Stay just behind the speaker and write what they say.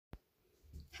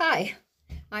Hi,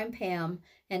 I'm Pam,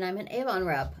 and I'm an Avon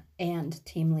rep and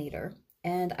team leader.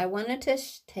 And I wanted to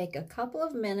take a couple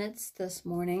of minutes this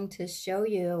morning to show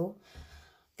you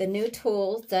the new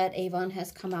tools that Avon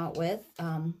has come out with.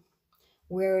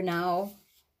 We're now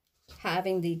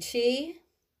having the Chi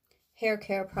hair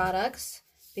care products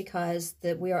because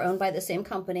we are owned by the same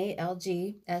company,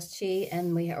 LG, Chi,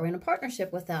 and we are in a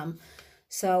partnership with them.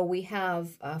 So we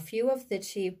have a few of the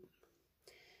Chi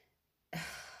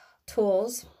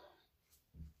tools.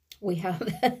 We have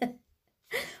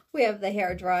the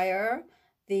hair dryer,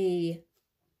 the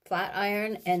flat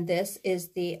iron, and this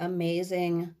is the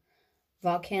amazing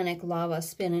Volcanic lava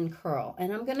spin and curl.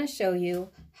 And I'm going to show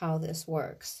you how this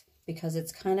works because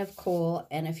it's kind of cool,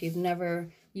 and if you've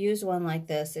never used one like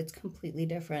this, it's completely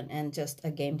different and just a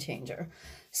game changer.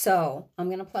 So I'm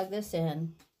going to plug this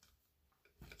in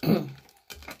and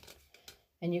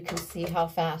you can see how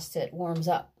fast it warms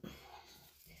up.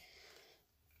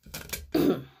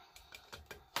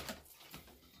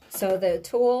 So the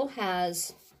tool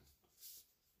has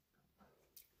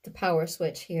the power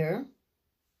switch here,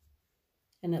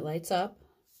 and it lights up.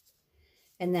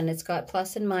 And then it's got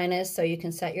plus and minus, so you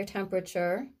can set your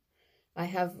temperature. I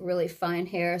have really fine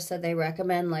hair, so they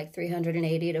recommend like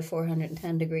 380 to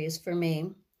 410 degrees for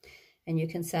me. And you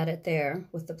can set it there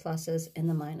with the pluses and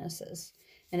the minuses.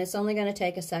 And it's only going to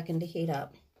take a second to heat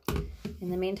up. In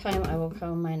the meantime, I will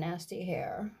comb my nasty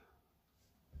hair.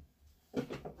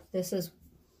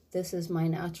 This is my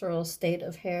natural state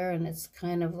of hair, and it's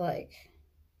kind of like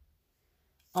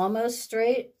almost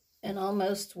straight and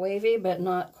almost wavy, but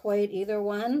not quite either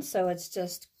one, so it's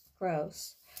just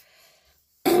gross.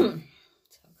 So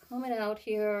comb it out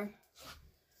here,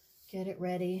 get it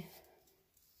ready.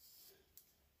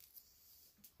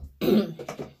 Okay.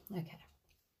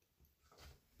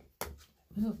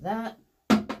 Move that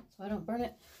so I don't burn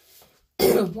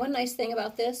it. One nice thing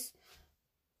about this,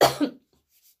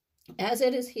 as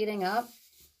it is heating up,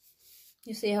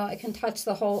 you see how I can touch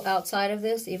the whole outside of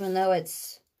this, even though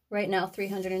it's right now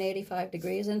 385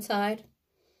 degrees inside.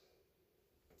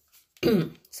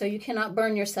 So you cannot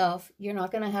burn yourself. You're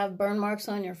not going to have burn marks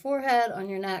on your forehead, on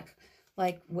your neck,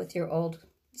 like with your old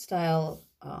style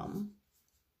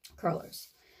curlers.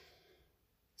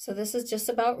 So this is just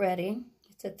about ready.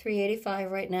 It's at 385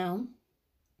 right now.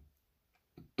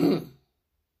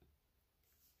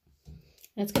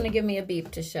 And it's going to give me a beep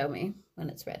to show me when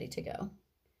it's ready to go,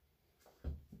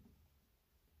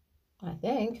 I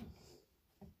think.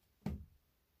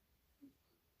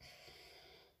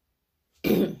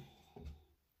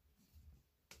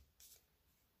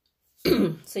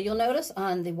 So you'll notice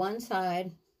on the one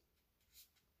side,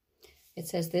 it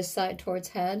says this side towards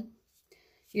head.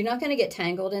 You're not going to get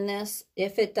tangled in this.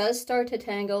 If it does start to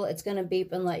tangle, it's going to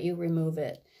beep and let you remove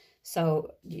it.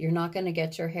 So you're not going to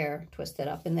get your hair twisted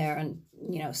up in there and,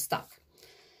 you know, stuck.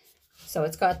 So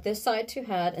it's got this side to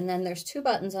head, and then there's two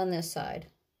buttons on this side.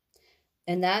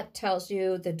 And that tells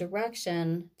you the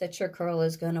direction that your curl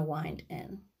is going to wind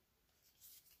in.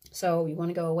 So you want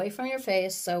to go away from your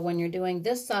face. So when you're doing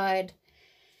this side,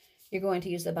 you're going to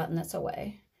use the button that's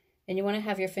away. And you want to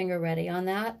have your finger ready on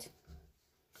that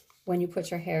when you put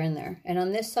your hair in there. And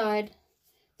on this side's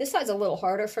a little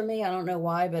harder for me. I don't know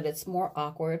why, but it's more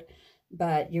awkward.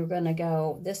 But you're going to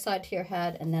go this side to your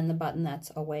head, and then the button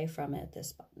that's away from it,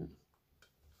 this button.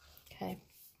 Okay.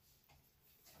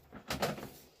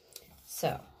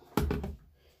 So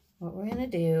what we're going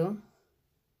to do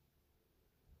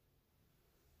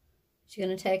is you're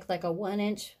going to take like a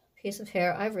 1-inch piece of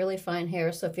hair. I have really fine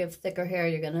hair, so if you have thicker hair,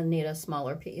 you're going to need a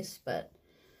smaller piece.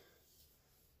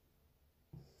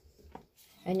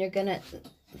 And you're going to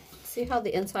see how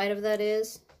the inside of that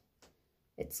is?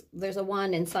 There's a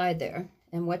wand inside there.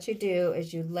 And what you do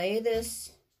is you lay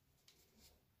this,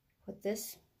 put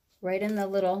this right in the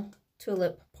little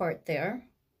tulip part there.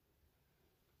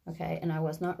 Okay, and I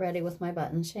was not ready with my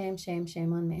button. Shame, shame,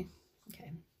 shame on me.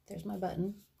 Okay, there's my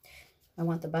button. I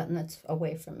want the button that's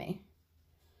away from me.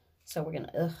 So we're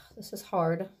gonna, this is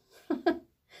hard.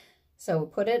 So we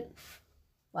put it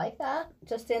like that,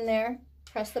 just in there,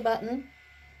 press the button.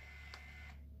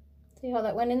 See how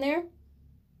that went in there?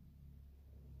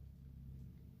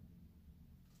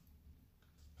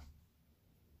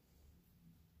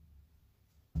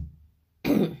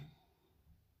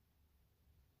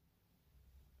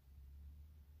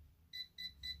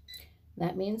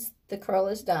 That means the curl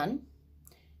is done.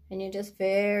 And you just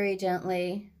very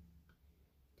gently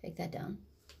take that down.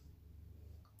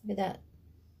 Look at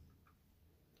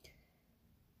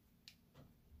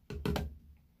that.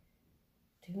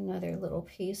 Do another little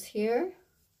piece here.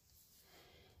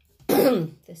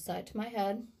 This side to my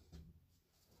head.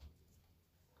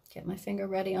 Get my finger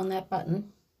ready on that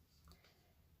button.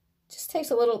 Just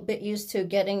takes a little bit used to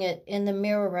getting it in the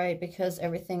mirror right because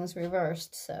everything's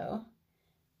reversed. So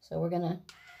we're gonna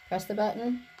press the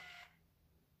button.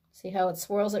 See how it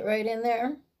swirls it right in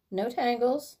there? No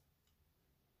tangles.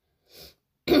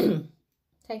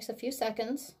 Takes a few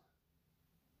seconds.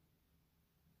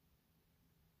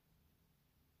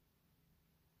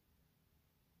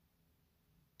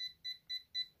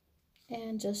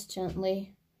 And just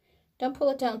gently, don't pull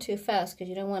it down too fast because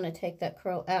you don't want to take that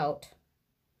curl out.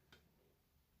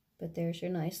 But there's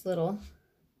your nice little,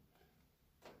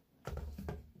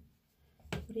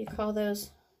 what do you call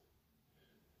those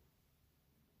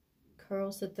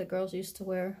curls that the girls used to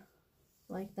wear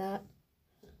like that?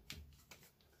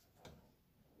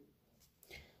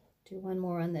 Do one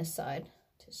more on this side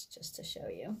just to show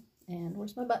you. And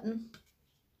where's my button?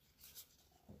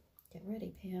 Get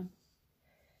ready, Pam.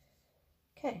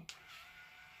 Okay.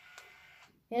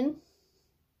 In.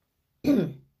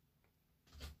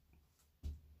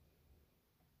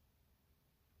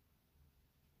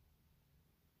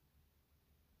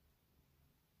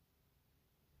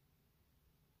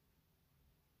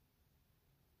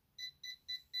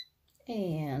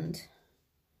 And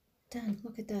done.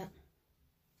 Look at that.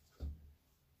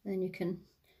 Then you can,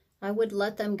 I would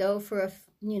let them go for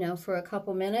for a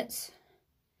couple minutes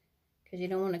because you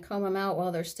don't want to comb them out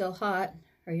while they're still hot,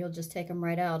 or you'll just take them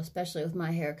right out, especially with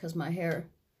my hair, because my hair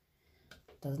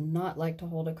does not like to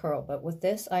hold a curl. But with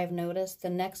this, I've noticed the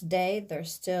next day they're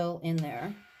still in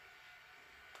there.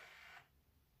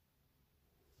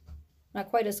 Not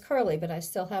quite as curly, but I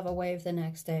still have a wave the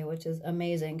next day, which is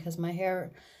amazing because my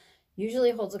hair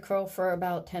usually holds a curl for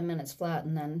about 10 minutes flat,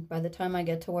 and then by the time I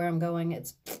get to where I'm going,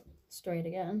 it's straight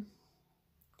again.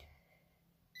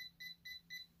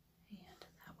 And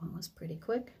that one was pretty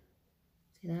quick.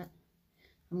 See that?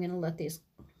 I'm going to let these,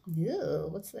 ew,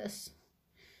 what's this?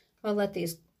 I'll let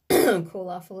these cool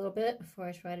off a little bit before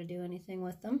I try to do anything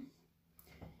with them.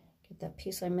 Get that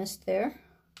piece I missed there.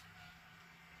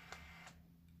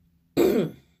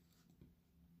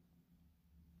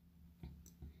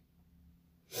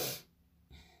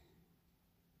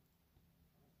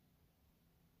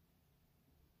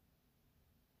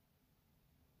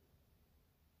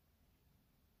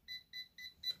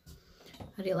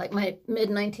 How do you like my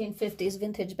mid-1950s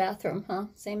vintage bathroom, huh?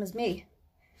 Same as me.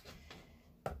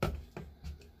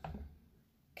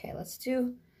 Okay, let's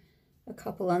do a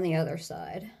couple on the other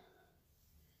side.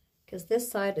 Because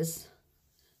this side is,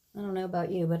 I don't know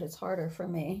about you, but it's harder for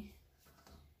me.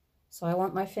 So I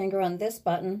want my finger on this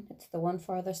button. It's the one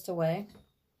farthest away.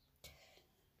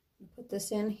 Put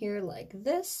this in here like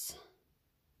this.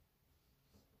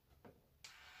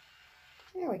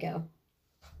 There we go.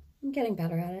 I'm getting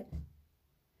better at it.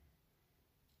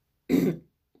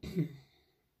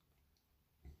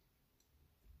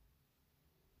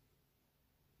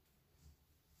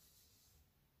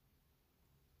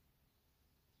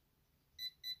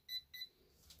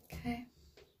 Okay,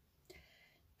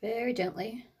 very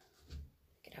gently.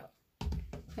 Get out.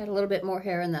 I had a little bit more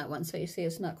hair in that one, so you see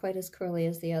it's not quite as curly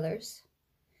as the others.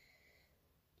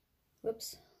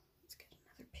 Whoops. Let's get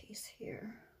another piece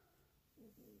here.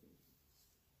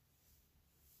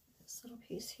 This little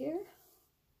piece here.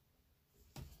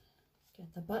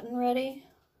 Get the button ready.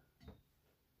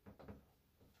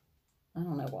 I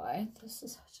don't know why. This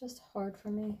is just hard for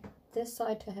me. This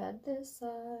side to head, this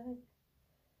side.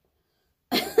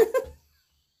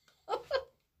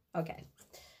 Okay.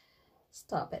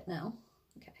 Stop it now.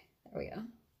 Okay, there we go.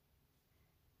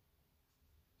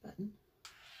 Button.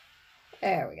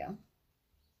 There we go.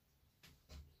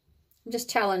 I'm just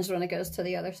challenged when it goes to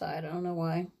the other side. I don't know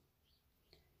why.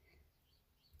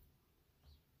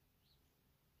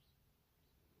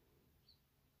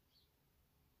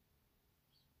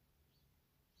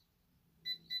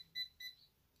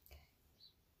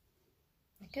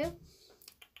 Good.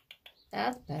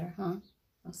 That's better, huh?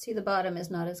 I'll see the bottom is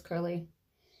not as curly.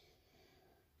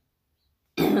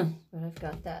 But I've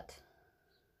got that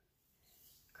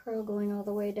curl going all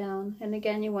the way down. And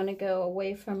again, you want to go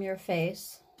away from your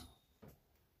face.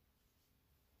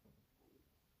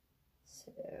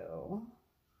 So,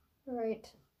 right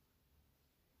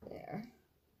there.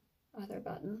 Other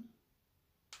button.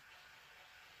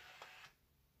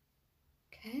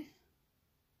 Okay.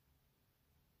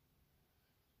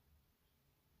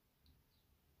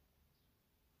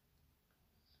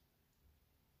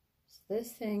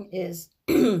 This thing is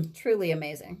truly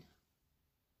amazing.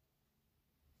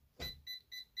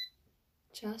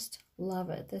 Just love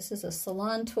it. This is a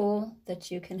salon tool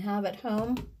that you can have at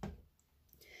home.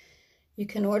 You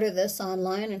can order this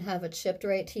online and have it shipped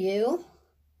right to you.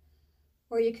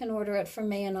 Or you can order it from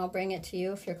me and I'll bring it to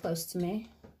you if you're close to me.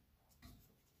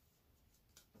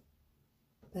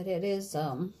 But it is,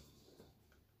 I'm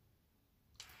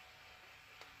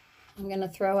going to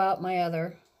throw out my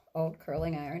other old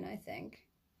curling iron, I think.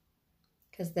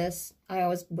 Because this, I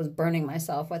always was burning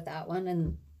myself with that one,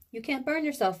 and you can't burn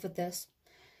yourself with this.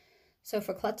 So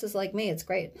for klutzes like me, it's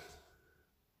great.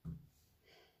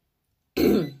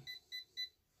 Look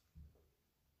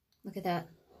at that.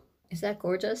 Is that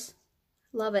gorgeous?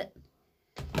 Love it.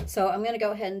 So I'm going to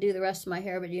go ahead and do the rest of my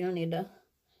hair, but you don't need to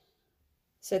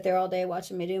sit there all day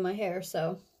watching me do my hair.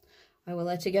 So I will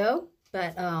let you go.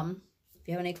 But if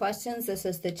you have any questions, this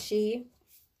is the Chi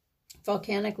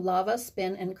Volcanic Lava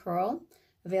Spin and Curl,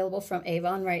 available from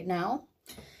Avon right now.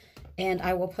 And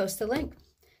I will post the link.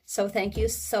 So thank you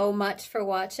so much for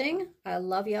watching. I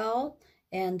love y'all.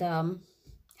 And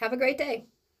have a great day.